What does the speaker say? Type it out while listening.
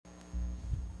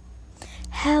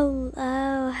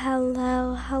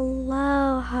hello.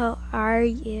 How are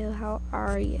you?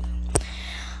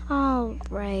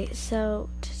 Alright, so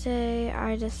today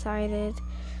I decided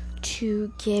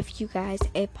to give you guys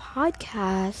a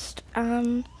podcast.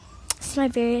 This is my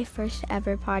very first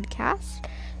ever podcast.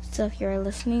 So if you're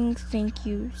listening, thank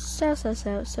you so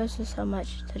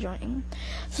much for joining.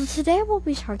 So today we'll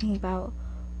be talking about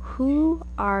who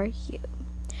are you?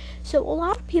 So a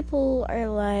lot of people are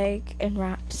like in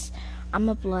raps, I'm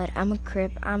a blood, I'm a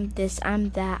crip, I'm this,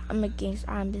 I'm that, I'm a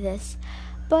gangster, I'm this.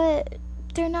 But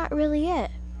they're not really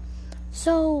it.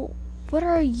 So what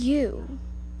are you?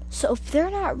 So if they're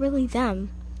not really them,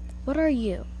 what are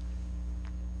you?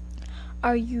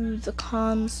 Are you the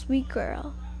calm, sweet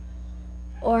girl?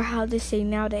 Or how they say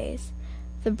nowadays,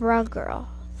 the bra girl,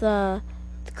 the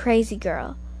crazy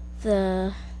girl,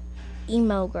 the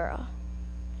emo girl?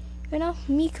 You know,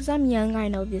 me, because I'm young, I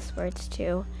know these words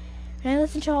too. And I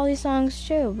listen to all these songs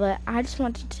too, but I just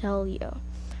want to tell you,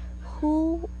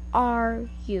 who are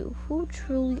you? Who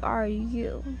truly are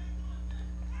you?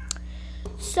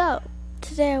 So,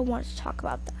 today I want to talk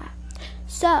about that.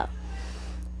 So,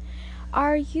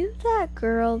 are you that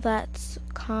girl that's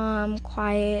calm,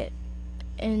 quiet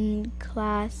in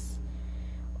class?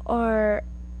 Or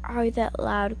are you that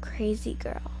loud, crazy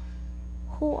girl?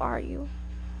 Who are you?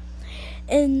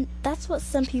 And that's what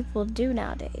some people do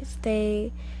nowadays.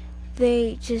 They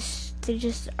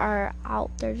just are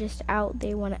out. They're just out.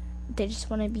 They just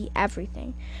want to be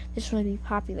everything. They just want to be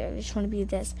popular. They just want to be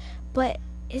this. But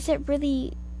is it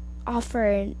really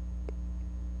offering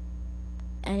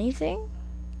anything?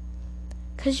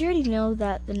 Because you already know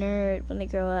that the nerd, when they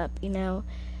grow up,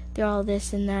 they're all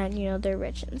this and that, they're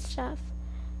rich and stuff.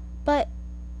 But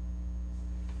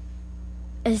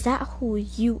is that who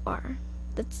you are?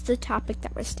 That's the topic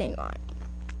that we're staying on.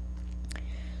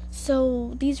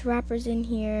 So these rappers in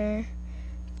here,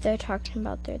 they're talking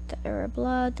about that they're a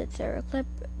blood, that they're a clip,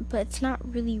 but it's not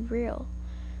really real.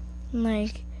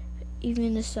 Like,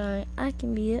 even the song, I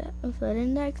can be a flood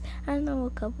index, I know a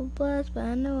couple bloods, but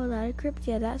I know a lot of crips.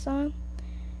 Yeah, that song,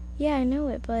 yeah, I know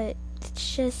it, but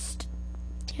it's just,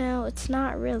 it's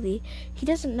not really. He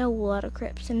doesn't know a lot of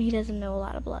crips, and he doesn't know a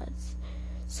lot of bloods.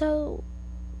 So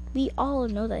we all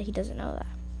know that he doesn't know that.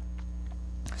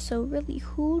 So really,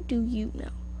 who do you know?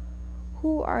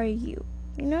 Who are you?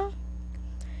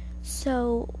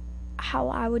 So how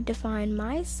I would define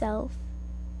myself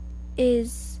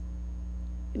is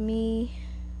me,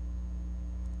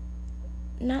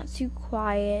 not too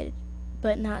quiet,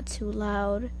 but not too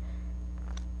loud,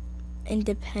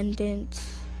 independent,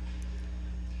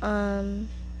 and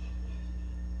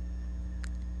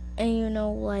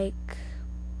like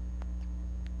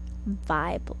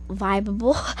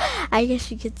vibeable. I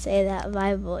guess you could say that,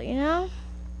 vibeable,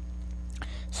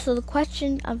 So the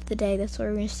question of the day, that's what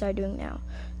we're going to start doing now.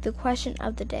 The question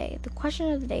of the day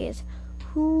is,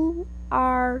 who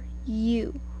are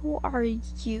you? Who are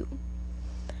you?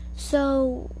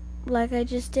 So, like I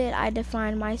just did, I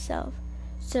defined myself.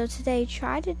 So today,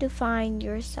 try to define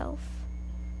yourself.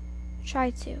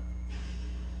 Try to.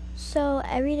 So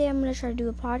every day I'm going to try to do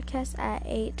a podcast at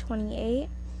 8:28,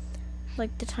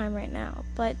 like the time right now.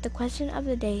 But the question of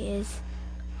the day is,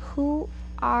 who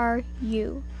are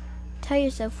you? Tell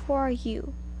yourself, who are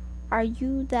you? Are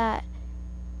you that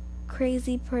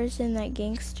crazy person, that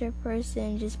gangster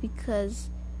person, just because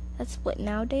that's what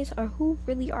nowadays? Or who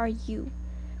really are you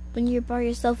when you're by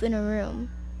yourself in a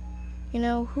room?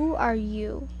 Who are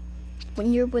you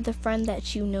when you're with a friend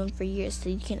that you've known for years so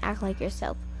you can act like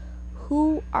yourself?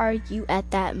 Who are you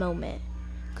at that moment?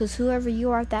 Because whoever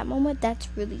you are at that moment, that's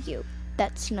really you.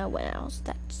 That's no one else.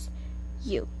 That's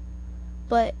you.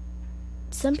 But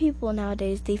some people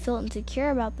nowadays, they feel insecure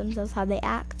about themselves, how they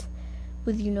act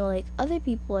with, like other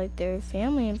people, like their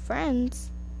family and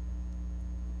friends.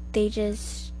 They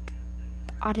just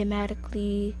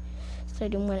automatically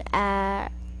start doing an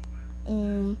act.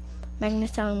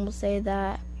 Magnus Town will say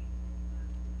that,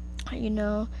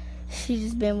 she's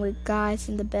just been with guys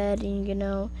in the bed,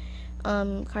 and,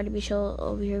 Cardi B show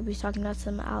over here be talking about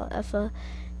some alpha,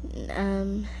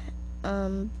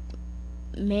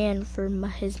 man for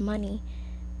his money.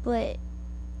 But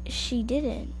she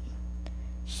didn't.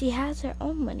 She has her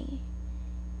own money.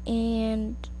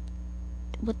 And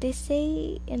what they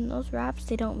say in those raps,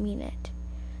 they don't mean it.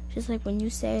 Just like when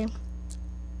you say,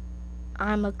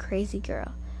 I'm a crazy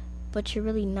girl, but you're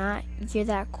really not. You're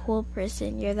that cool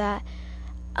person. You're that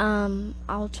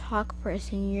I'll talk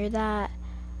person. You're that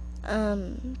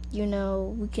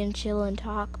we can chill and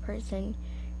talk person.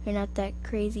 You're not that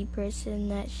crazy person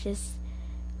that's just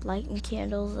lighting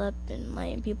candles up and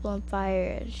lighting people on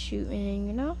fire and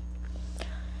shooting,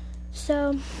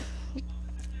 So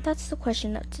that's the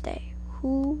question of today.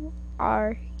 Who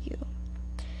are you?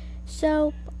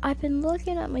 So, I've been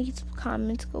looking at my YouTube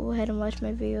comments. Go ahead and watch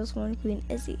my videos on Queen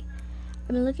Izzy. I've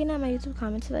been looking at my YouTube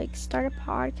comments like, start a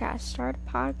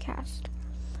podcast.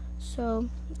 So,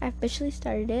 I officially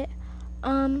started it.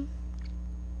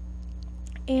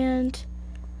 And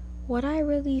what I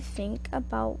really think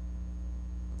about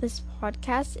this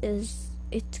podcast is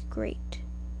it's great.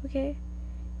 Okay?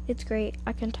 It's great.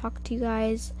 I can talk to you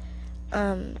guys.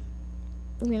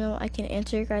 I can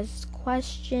answer your guys'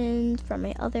 questions from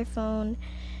my other phone,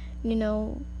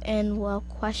 and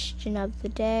question of the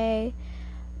day.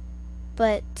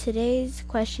 But today's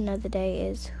question of the day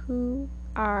is, who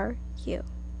are you?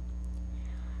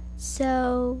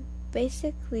 So,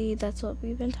 basically, that's what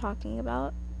we've been talking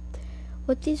about.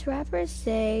 What these rappers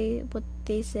say, what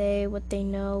they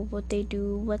know, what they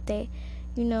do, what they,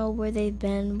 where they've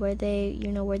been, where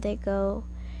they go.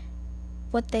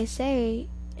 What they say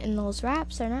in those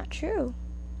raps are not true.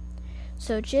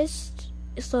 So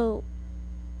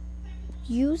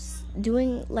you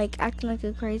doing, acting like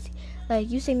a crazy,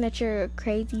 you saying that you're a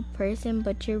crazy person,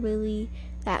 but you're really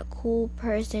that cool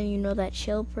person, that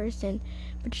chill person,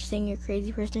 but you're saying you're a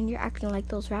crazy person, you're acting like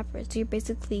those rappers. So you're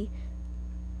basically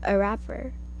a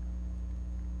rapper.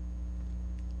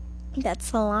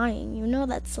 That's lying.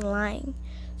 That's lying.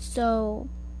 So,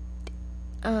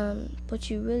 what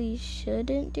you really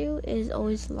shouldn't do is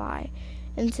always lie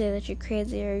and say that you're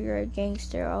crazy or you're a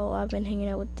gangster. Oh, I've been hanging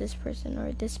out with this person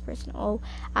or this person. Oh,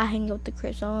 I hang out with the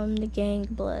Crips. Oh, I'm the gang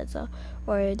bloods.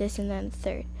 Or this and that and the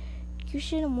third. You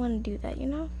shouldn't want to do that,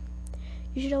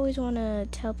 You should always want to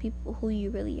tell people who you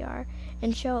really are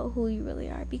and show who you really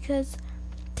are. Because,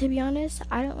 to be honest,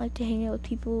 I don't like to hang out with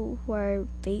people who are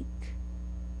fake,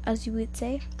 as you would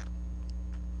say.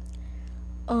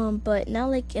 But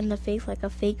not in the face, like a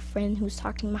fake friend who's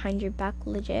talking behind your back,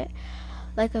 legit.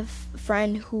 Like a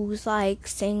friend who's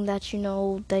saying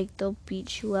that, they'll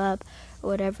beat you up or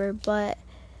whatever. But,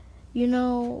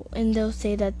 and they'll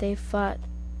say that they fought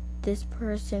this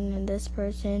person and this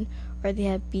person, or they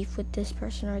have beef with this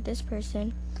person or this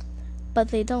person. But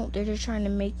they don't. They're just trying to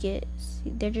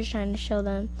they're just trying to show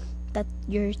them that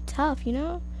you're tough,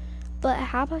 But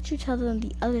how about you tell them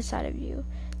the other side of you?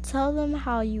 Tell them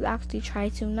how you actually try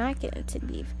to not get into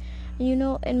beef.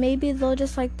 And maybe they'll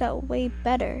just like that way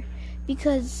better.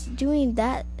 Because doing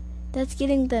that, that's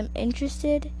getting them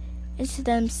interested into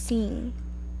them sing.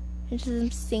 It's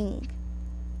not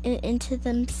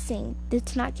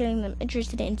getting them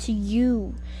interested into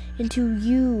you.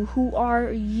 Who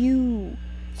are you?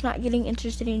 It's not getting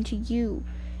interested into you.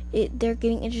 They're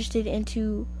getting interested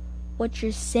into what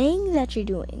you're saying that you're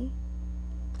doing.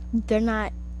 They're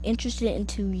not interested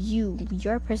into you,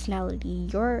 your personality,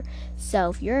 your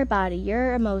self, your body,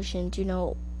 your emotions,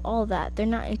 all that. They're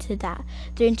not into that.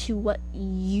 They're into what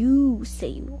you say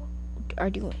you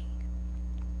are doing.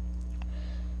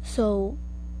 So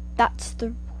that's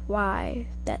the why.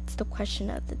 That's the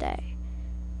question of the day.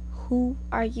 Who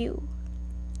are you?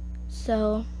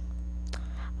 So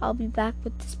I'll be back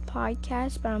with this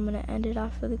podcast, but I'm going to end it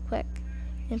off really quick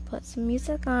and put some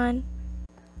music on.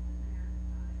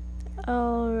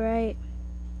 Alright.